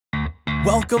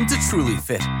Welcome to Truly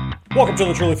Fit. Welcome to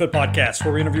the Truly Fit Podcast,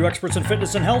 where we interview experts in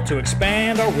fitness and health to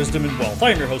expand our wisdom and wealth. I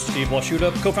am your host, Steve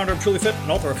Washuta, co-founder of Truly Fit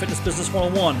and author of Fitness Business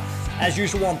 101. As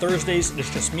usual on Thursdays,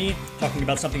 it's just me talking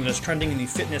about something that's trending in the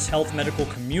fitness, health, medical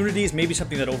communities, maybe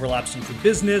something that overlaps into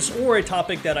business, or a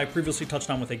topic that I previously touched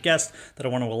on with a guest that I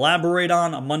want to elaborate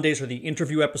on. On Mondays are the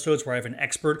interview episodes where I have an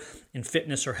expert in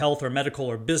fitness or health or medical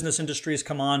or business industries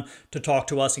come on to talk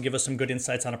to us and give us some good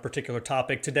insights on a particular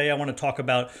topic. Today I want to talk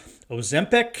about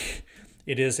Ozempic.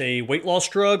 It is a weight loss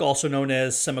drug, also known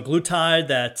as semaglutide,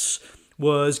 that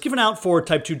was given out for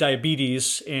type 2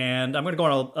 diabetes, and I'm going to go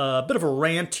on a bit of a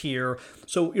rant here.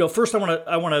 So, first I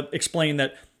want to explain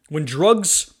that when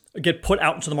drugs get put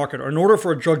out into the market, or in order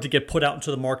for a drug to get put out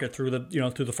into the market through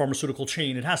the pharmaceutical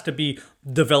chain, it has to be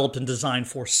developed and designed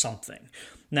for something.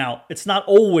 Now, it's not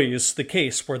always the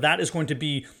case where that is going to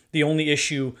be the only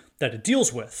issue that it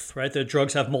deals with, right? The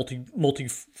drugs have multi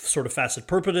sort of facet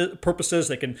purposes.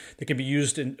 They can be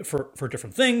used for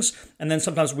different things, and then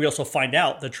sometimes we also find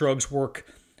out that drugs work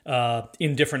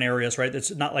in different areas, right?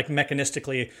 It's not like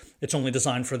mechanistically it's only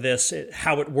designed for this.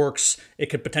 How it works, it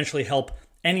could potentially help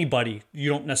anybody. You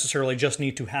don't necessarily just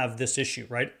need to have this issue,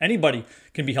 right? Anybody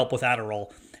can be helped with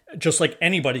Adderall, just like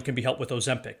anybody can be helped with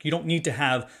Ozempic. You don't need to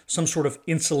have some sort of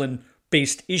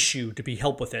insulin-based issue to be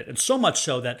helped with it. And so much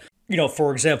so that,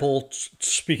 for example,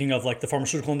 speaking of like the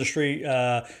pharmaceutical industry,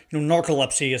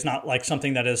 narcolepsy is not like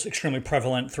something that is extremely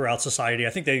prevalent throughout society. I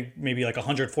think maybe like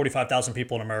 145,000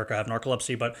 people in America have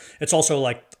narcolepsy, but it's also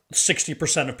like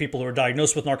 60% of people who are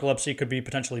diagnosed with narcolepsy could be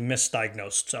potentially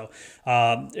misdiagnosed. So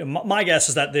my guess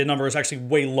is that the number is actually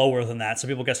way lower than that. Some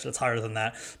people guess that it's higher than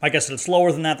that. My guess that it's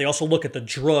lower than that. They also look at the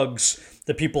drugs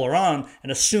that people are on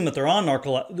and assume that they're on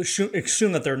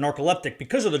assume that they're narcoleptic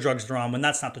because of the drugs they're on, when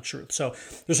that's not the truth. So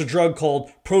there's a drug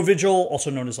called Provigil,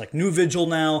 also known as like Nuvigil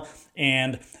now,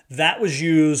 and that was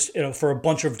used for a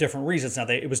bunch of different reasons. Now,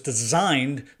 it was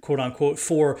designed, quote unquote,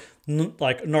 for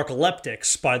like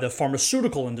narcoleptics by the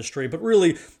pharmaceutical industry, but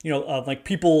really, like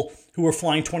people who were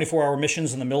flying 24-hour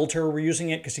missions in the military were using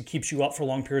it because it keeps you up for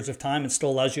long periods of time and still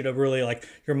allows you to really like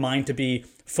your mind to be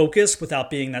focused without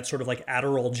being that sort of like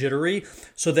Adderall jittery.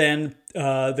 So then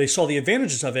they saw the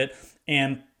advantages of it,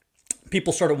 and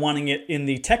people started wanting it in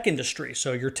the tech industry.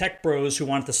 So your tech bros who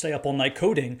wanted to stay up all night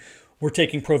coding were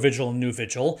taking Provigil and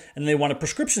Nuvigil, and they wanted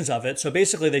prescriptions of it. So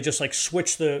basically, they just like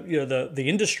switched the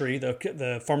industry,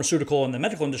 the pharmaceutical and the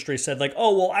medical industry said like,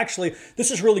 oh well, actually, this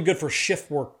is really good for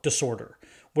shift work disorder,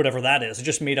 whatever that is. It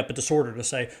just made up a disorder to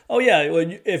say, oh yeah,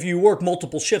 if you work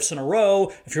multiple shifts in a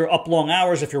row, if you're up long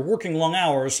hours, if you're working long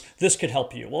hours, this could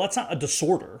help you. Well, that's not a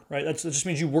disorder, right? It just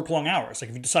means you work long hours. Like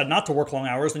if you decide not to work long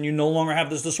hours, then you no longer have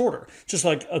this disorder. It's just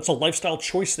like it's a lifestyle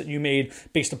choice that you made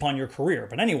based upon your career.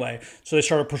 But anyway, so they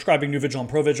started prescribing Nuvigil and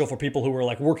Provigil for people who were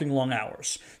like working long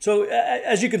hours. So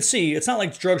as you can see, it's not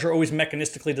like drugs are always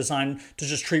mechanistically designed to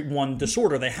just treat one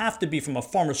disorder. They have to be from a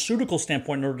pharmaceutical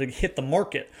standpoint in order to hit the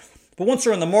market. But once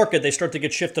they're in the market, they start to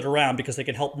get shifted around because they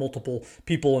can help multiple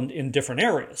people in different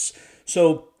areas.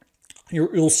 So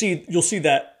you'll see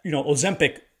that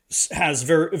Ozempic has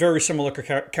very, very similar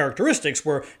characteristics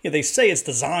where they say it's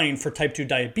designed for type 2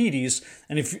 diabetes,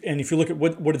 and if you look at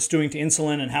what it's doing to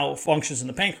insulin and how it functions in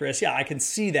the pancreas, I can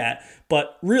see that.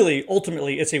 But really,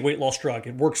 ultimately, it's a weight loss drug.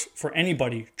 It works for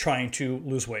anybody trying to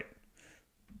lose weight.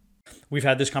 We've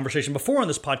had this conversation before on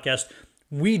this podcast.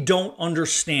 We don't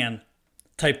understand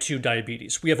type 2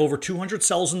 diabetes. We have over 200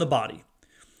 cells in the body,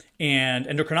 and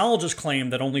endocrinologists claim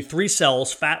that only 3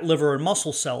 cells, fat, liver, and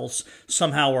muscle cells,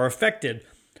 somehow are affected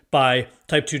by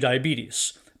type 2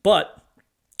 diabetes. But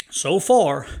so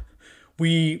far,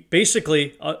 we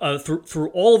basically, through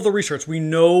all of the research, we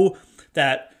know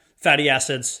that fatty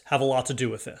acids have a lot to do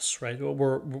with this, right?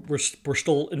 We're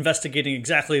still investigating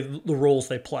exactly the roles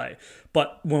they play,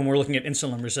 but when we're looking at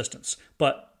insulin resistance.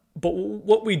 But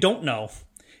what we don't know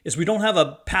is we don't have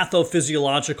a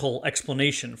pathophysiological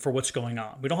explanation for what's going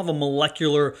on. We don't have a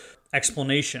molecular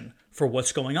explanation for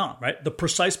what's going on, right? The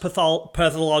precise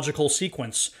pathological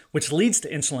sequence which leads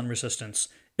to insulin resistance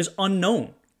is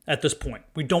unknown at this point.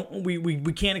 We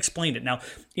can't explain it. Now,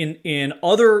 in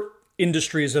other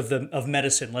industries of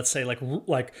medicine, let's say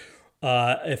like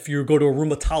if you go to a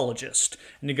rheumatologist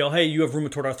and you go, hey, you have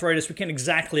rheumatoid arthritis, we can't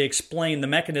exactly explain the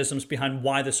mechanisms behind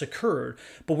why this occurred,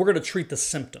 but we're going to treat the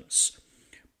symptoms.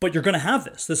 But you're going to have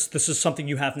this. This is something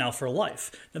you have now for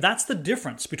life. Now, that's the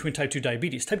difference between type 2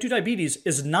 diabetes. Type 2 diabetes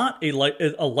is not a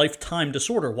lifetime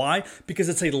disorder. Why? Because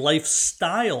it's a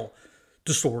lifestyle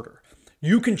disorder.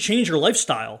 You can change your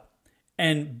lifestyle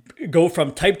and go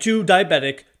from type 2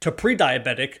 diabetic to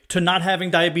pre-diabetic to not having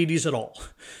diabetes at all.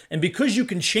 And because you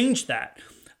can change that,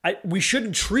 we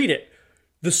shouldn't treat it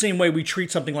the same way we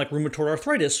treat something like rheumatoid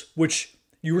arthritis, which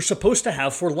you were supposed to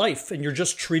have for life, and you're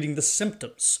just treating the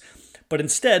symptoms. But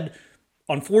instead,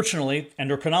 unfortunately,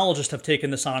 endocrinologists have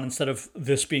taken this on instead of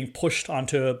this being pushed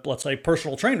onto, let's say,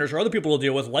 personal trainers or other people who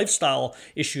deal with lifestyle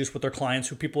issues with their clients,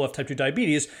 who people who have type 2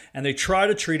 diabetes, and they try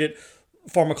to treat it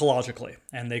pharmacologically.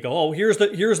 And they go, oh, here's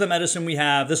the medicine we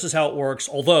have. This is how it works.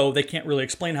 Although they can't really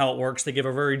explain how it works. They give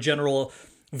a very general,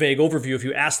 vague overview. If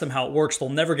you ask them how it works, they'll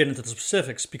never get into the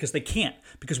specifics because they can't,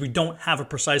 because we don't have a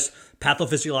precise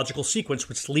pathophysiological sequence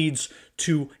which leads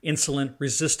to insulin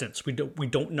resistance. We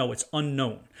don't know. It's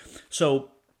unknown.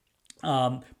 So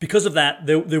because of that,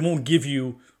 they won't give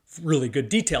you really good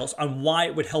details on why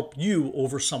it would help you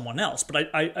over someone else. But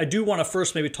I do want to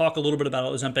first maybe talk a little bit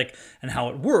about Ozempic and how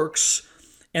it works,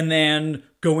 and then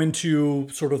go into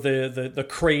sort of the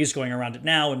craze going around it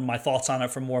now and my thoughts on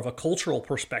it from more of a cultural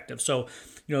perspective. So,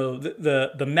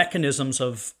 the mechanisms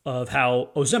of how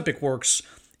Ozempic works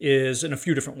is in a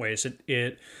few different ways.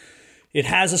 It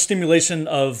has a stimulation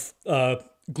of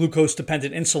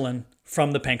glucose-dependent insulin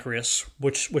from the pancreas,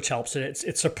 which helps.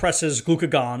 It suppresses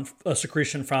glucagon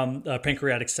secretion from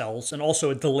pancreatic cells, and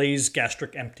also it delays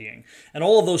gastric emptying. And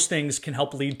all of those things can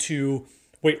help lead to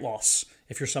weight loss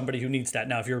if you're somebody who needs that.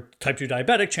 Now, if you're type 2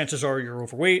 diabetic, chances are you're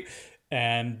overweight,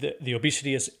 and the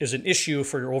obesity is an issue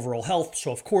for your overall health.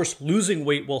 So, of course, losing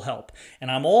weight will help. And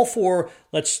I'm all for,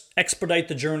 let's expedite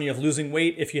the journey of losing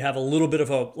weight if you have a little bit of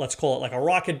a, let's call it like a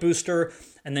rocket booster,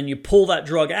 and then you pull that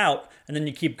drug out, and then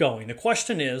you keep going. The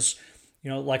question is,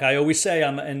 like I always say,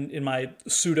 I'm in my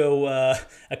pseudo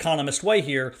economist way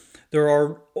here, there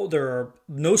are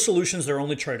no solutions, there are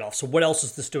only trade-offs. So what else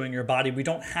is this doing in your body? We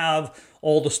don't have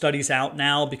all the studies out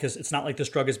now because it's not like this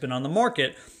drug has been on the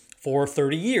market for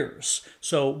 30 years.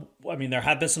 So, there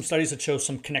have been some studies that show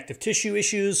some connective tissue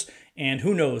issues, and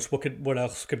who knows what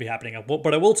else could be happening.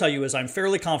 What I will tell you is I'm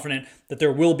fairly confident that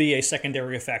there will be a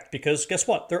secondary effect, because guess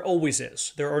what? There always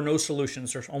is. There are no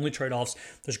solutions. There's only trade-offs.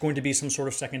 There's going to be some sort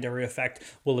of secondary effect.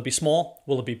 Will it be small?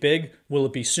 Will it be big? Will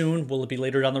it be soon? Will it be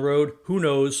later down the road? Who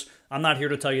knows? I'm not here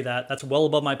to tell you that. That's well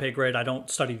above my pay grade. I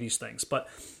don't study these things. But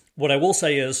what I will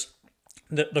say is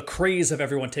that the craze of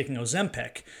everyone taking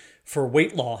Ozempic for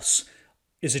weight loss,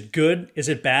 is it good? Is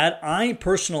it bad? I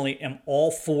personally am all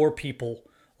for people,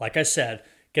 like I said,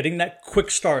 getting that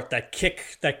quick start, that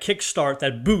kick start,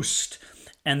 that boost,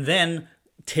 and then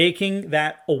taking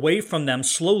that away from them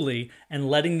slowly and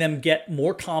letting them get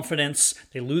more confidence.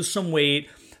 They lose some weight.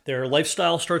 Their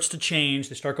lifestyle starts to change.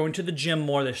 They start going to the gym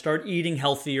more. They start eating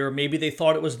healthier. Maybe they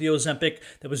thought it was the Ozempic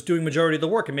that was doing majority of the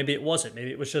work, and maybe it wasn't.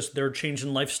 Maybe it was just their change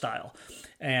in lifestyle,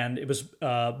 and it was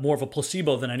more of a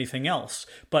placebo than anything else.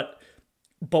 But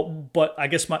I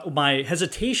guess my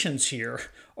hesitations here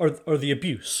are the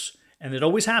abuse, and it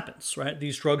always happens, right?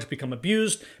 These drugs become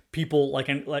abused. People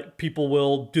people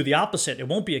will do the opposite. It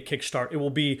won't be a kickstart. It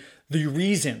will be the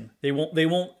reason. They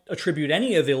won't attribute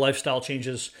any of the lifestyle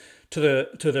changes to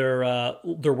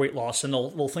their weight loss, and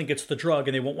they'll think it's the drug,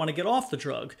 and they won't want to get off the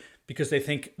drug because they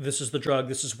think this is the drug,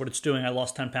 this is what it's doing. I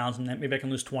lost 10 pounds, and maybe I can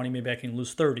lose 20, maybe I can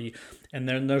lose 30. And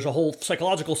then there's a whole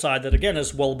psychological side that, again,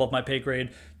 is well above my pay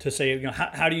grade to say,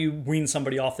 how do you wean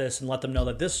somebody off this and let them know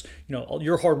that this,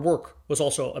 your hard work was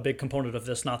also a big component of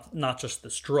this, not just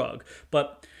this drug.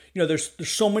 But there's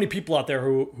so many people out there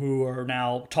who are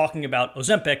now talking about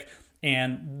Ozempic,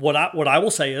 and what I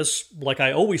will say is, like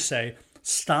I always say,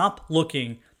 stop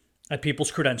looking at people's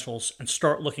credentials and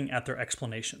start looking at their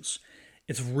explanations.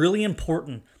 It's really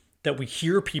important that we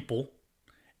hear people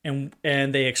and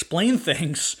they explain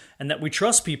things, and that we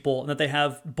trust people, and that they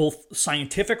have both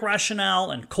scientific rationale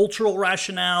and cultural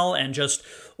rationale, and just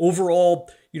overall,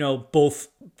 both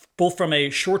from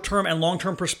a short-term and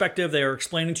long-term perspective, they are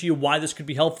explaining to you why this could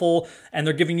be helpful, and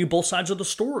they're giving you both sides of the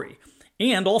story.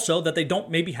 And also that they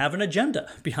don't maybe have an agenda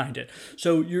behind it.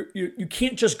 So you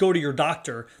can't just go to your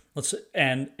doctor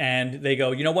and they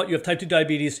go, you know what, you have type 2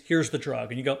 diabetes, here's the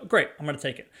drug. And you go, great, I'm going to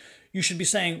take it. You should be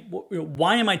saying,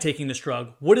 why am I taking this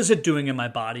drug? What is it doing in my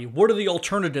body? What are the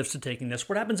alternatives to taking this?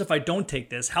 What happens if I don't take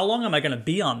this? How long am I going to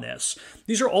be on this?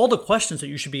 These are all the questions that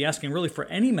you should be asking really for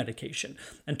any medication.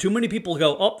 And too many people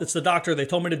go, oh, it's the doctor. They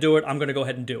told me to do it. I'm going to go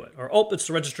ahead and do it. Or, oh, it's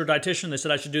the registered dietitian. They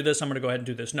said I should do this. I'm going to go ahead and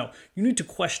do this. No, you need to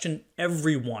question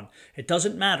everyone. It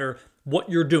doesn't matter what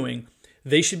you're doing.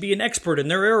 They should be an expert in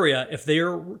their area if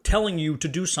they're telling you to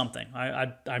do something.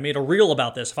 I made a reel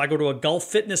about this. If I go to a golf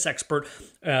fitness expert,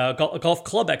 a golf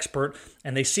club expert,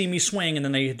 and they see me swing, and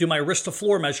then they do my wrist to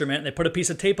floor measurement, and they put a piece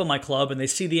of tape on my club, and they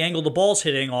see the angle the ball's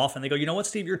hitting off, and they go, you know what,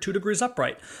 Steve, you're 2 degrees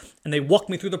upright. And they walk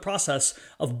me through the process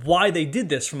of why they did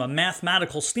this from a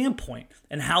mathematical standpoint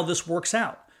and how this works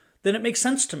out. Then it makes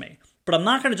sense to me. But I'm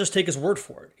not going to just take his word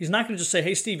for it. He's not going to just say,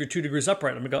 hey, Steve, you're 2 degrees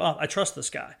upright. I'm going to go, oh, I trust this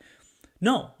guy.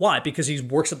 No. Why? Because he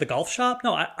works at the golf shop?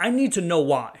 No, I need to know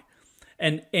why.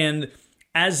 And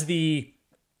as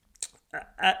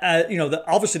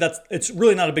obviously it's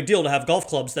really not a big deal to have golf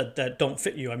clubs that don't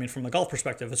fit you. I mean, from the golf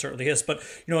perspective, it certainly is. But,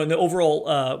 in the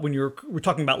overall, when we're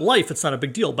talking about life, it's not a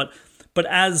big deal. But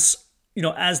as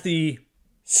the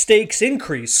stakes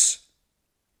increase,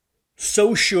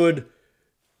 so should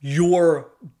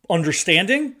your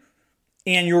understanding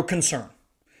and your concern.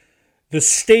 The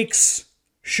stakes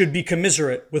should be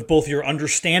commensurate with both your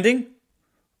understanding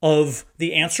of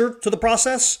the answer to the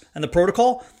process and the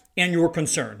protocol and your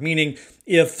concern. Meaning,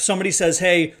 if somebody says,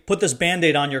 hey, put this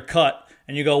Band-Aid on your cut,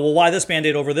 and you go, well, why this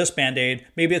Band-Aid over this Band-Aid?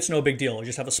 Maybe it's no big deal. You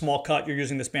just have a small cut, you're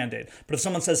using this Band-Aid. But if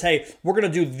someone says, hey, we're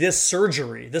going to do this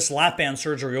surgery, this lap band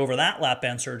surgery over that lap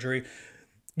band surgery,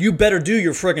 you better do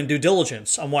your friggin' due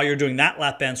diligence on why you're doing that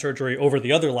lap band surgery over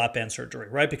the other lap band surgery,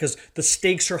 right? Because the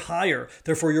stakes are higher.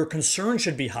 Therefore, your concern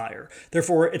should be higher.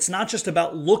 Therefore, it's not just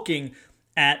about looking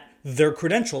at their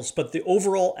credentials, but the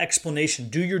overall explanation.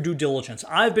 Do your due diligence.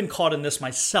 I've been caught in this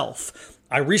myself.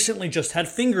 I recently just had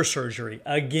finger surgery.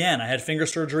 Again, I had finger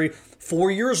surgery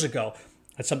 4 years ago.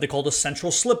 It's something called a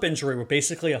central slip injury, where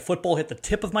basically a football hit the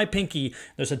tip of my pinky.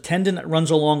 There's a tendon that runs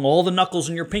along all the knuckles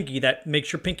in your pinky that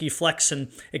makes your pinky flex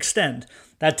and extend.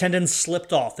 That tendon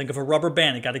slipped off. Think of a rubber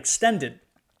band. It got extended.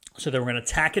 So they were going to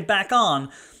tack it back on.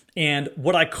 And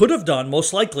what I could have done,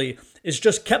 most likely, is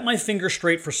just kept my finger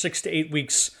straight for 6 to 8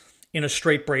 weeks in a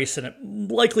straight brace, and it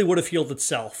likely would have healed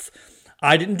itself.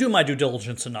 I didn't do my due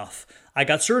diligence enough. I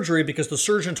got surgery because the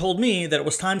surgeon told me that it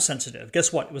was time sensitive.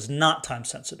 Guess what? It was not time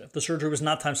sensitive. The surgery was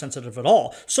not time sensitive at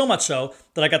all. So much so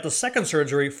that I got the second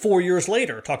surgery 4 years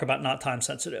later. Talk about not time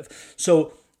sensitive.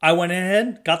 So I went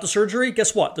ahead, got the surgery.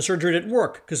 Guess what? The surgery didn't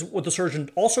work, because what the surgeon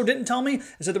also didn't tell me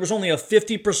is that there was only a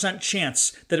 50%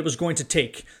 chance that it was going to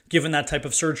take, given that type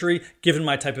of surgery, given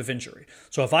my type of injury.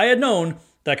 So if I had known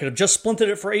that I could have just splinted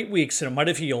it for 8 weeks and it might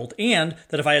have healed, and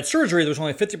that if I had surgery, there was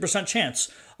only a 50%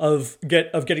 chance of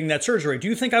getting that surgery. Do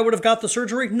you think I would have got the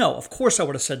surgery? No, of course I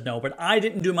would have said no, but I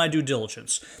didn't do my due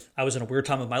diligence. I was in a weird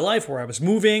time of my life where I was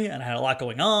moving and I had a lot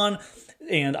going on,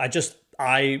 and I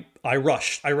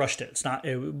rushed it. It's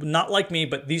not like me,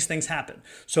 but these things happen.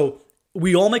 So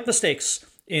we all make mistakes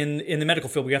in the medical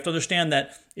field. We have to understand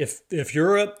that if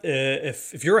you're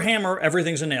a hammer,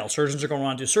 everything's a nail. Surgeons are going to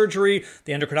want to do surgery.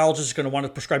 The endocrinologist is going to want to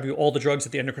prescribe you all the drugs that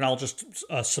the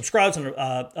endocrinologist subscribes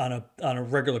on a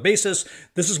regular basis.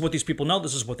 This is what these people know.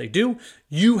 This is what they do.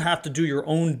 You have to do your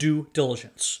own due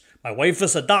diligence. My wife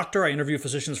is a doctor. I interview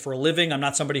physicians for a living. I'm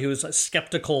not somebody who's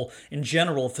skeptical in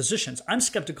general of physicians. I'm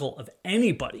skeptical of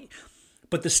anybody.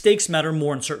 But the stakes matter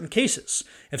more in certain cases.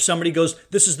 If somebody goes,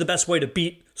 this is the best way to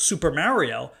beat Super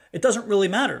Mario, it doesn't really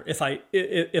matter if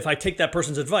I take that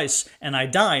person's advice and I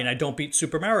die and I don't beat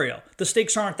Super Mario. The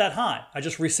stakes aren't that high. I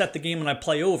just reset the game and I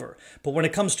play over. But when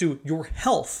it comes to your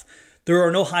health, there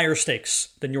are no higher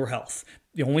stakes than your health.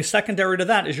 The only secondary to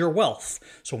that is your wealth.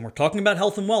 So when we're talking about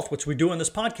health and wealth, which we do in this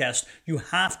podcast, you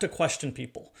have to question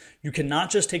people. You cannot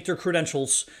just take their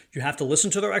credentials. You have to listen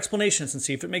to their explanations and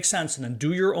see if it makes sense, and then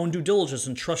do your own due diligence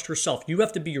and trust yourself. You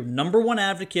have to be your number one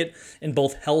advocate in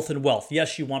both health and wealth.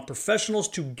 Yes, you want professionals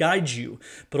to guide you,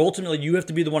 but ultimately you have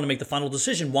to be the one to make the final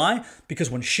decision. Why? Because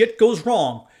when shit goes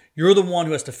wrong, you're the one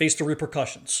who has to face the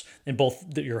repercussions in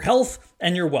both your health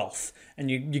and your wealth. And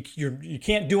you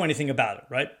can't do anything about it,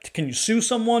 right? Can you sue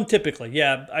someone? Typically,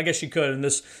 yeah, I guess you could in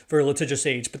this very litigious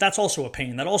age, but that's also a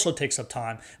pain. That also takes up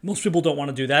time. Most people don't want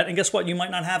to do that. And guess what? You might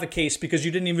not have a case because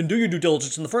you didn't even do your due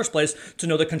diligence in the first place to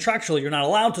know that contractually you're not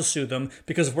allowed to sue them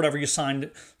because of whatever you signed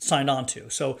on to.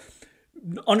 So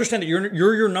understand that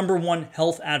you're your number one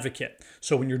health advocate.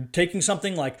 So when you're taking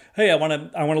something like, hey, I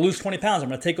want to lose 20 pounds, I'm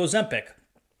going to take Ozempic.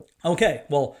 Okay,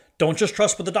 well, don't just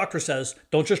trust what the doctor says.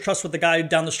 Don't just trust what the guy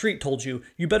down the street told you.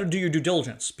 You better do your due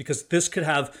diligence, because this could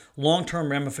have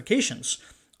long-term ramifications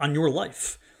on your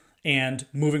life. And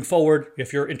moving forward,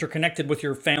 if you're interconnected with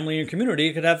your family and community,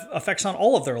 it could have effects on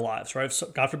all of their lives, right?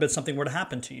 So God forbid something were to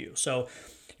happen to you. So,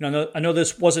 I know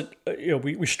this wasn't,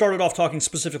 we started off talking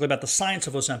specifically about the science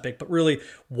of Ozempic, but really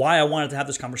why I wanted to have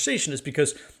this conversation is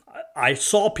because I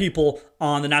saw people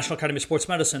on the National Academy of Sports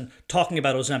Medicine talking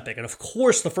about Ozempic. And of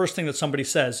course, the first thing that somebody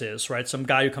says is, right, some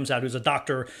guy who comes out who's a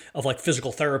doctor of like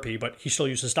physical therapy, but he still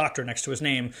uses doctor next to his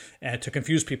name to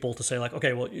confuse people, to say like,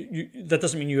 okay, well, that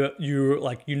doesn't mean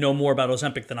you know more about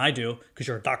Ozempic than I do because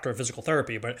you're a doctor of physical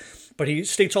therapy. But he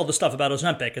states all the stuff about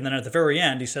Ozempic. And then at the very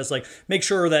end, he says like, make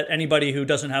sure that anybody who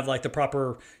doesn't have like the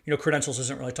proper, credentials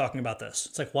isn't really talking about this.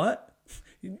 It's like, what?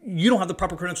 You don't have the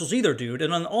proper credentials either, dude.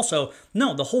 And then also,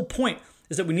 no, the whole point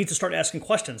is that we need to start asking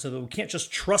questions, so that we can't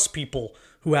just trust people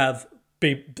who have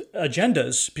big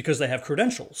agendas because they have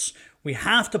credentials. We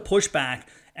have to push back,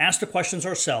 ask the questions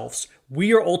ourselves.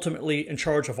 We are ultimately in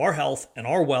charge of our health and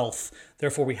our wealth.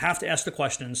 Therefore, we have to ask the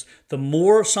questions. The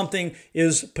more something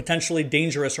is potentially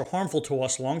dangerous or harmful to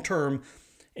us long term,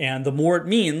 and the more it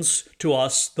means to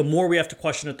us, the more we have to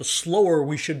question it, the slower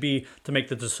we should be to make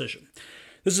the decision.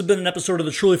 This has been an episode of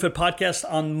the Truly Fit Podcast.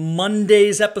 On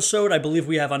Monday's episode, I believe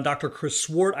we have on Dr. Chris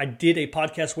Swart. I did a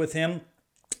podcast with him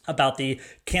about the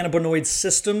cannabinoid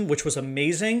system, which was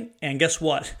amazing. And guess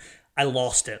what? I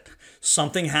lost it.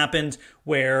 Something happened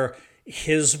where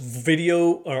his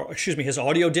his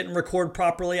audio didn't record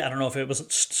properly. I don't know if it was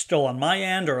still on my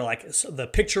end or like the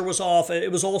picture was off.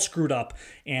 It was all screwed up.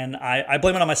 And I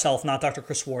blame it on myself, not Dr.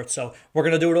 Chris Swart. So we're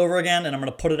going to do it over again, and I'm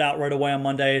going to put it out right away on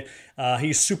Monday.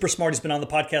 He's super smart. He's been on the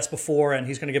podcast before, and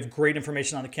he's going to give great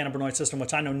information on the cannabinoid system,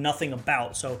 which I know nothing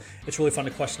about. So it's really fun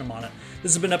to question him on it.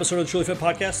 This has been an episode of the Truly Fit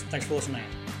Podcast. Thanks for listening.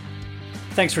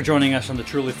 Thanks for joining us on the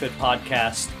Truly Fit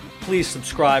Podcast. Please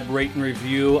subscribe, rate, and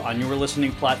review on your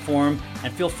listening platform,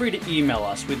 and feel free to email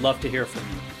us. We'd love to hear from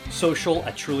you.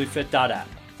 social@trulyfit.app.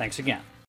 Thanks again.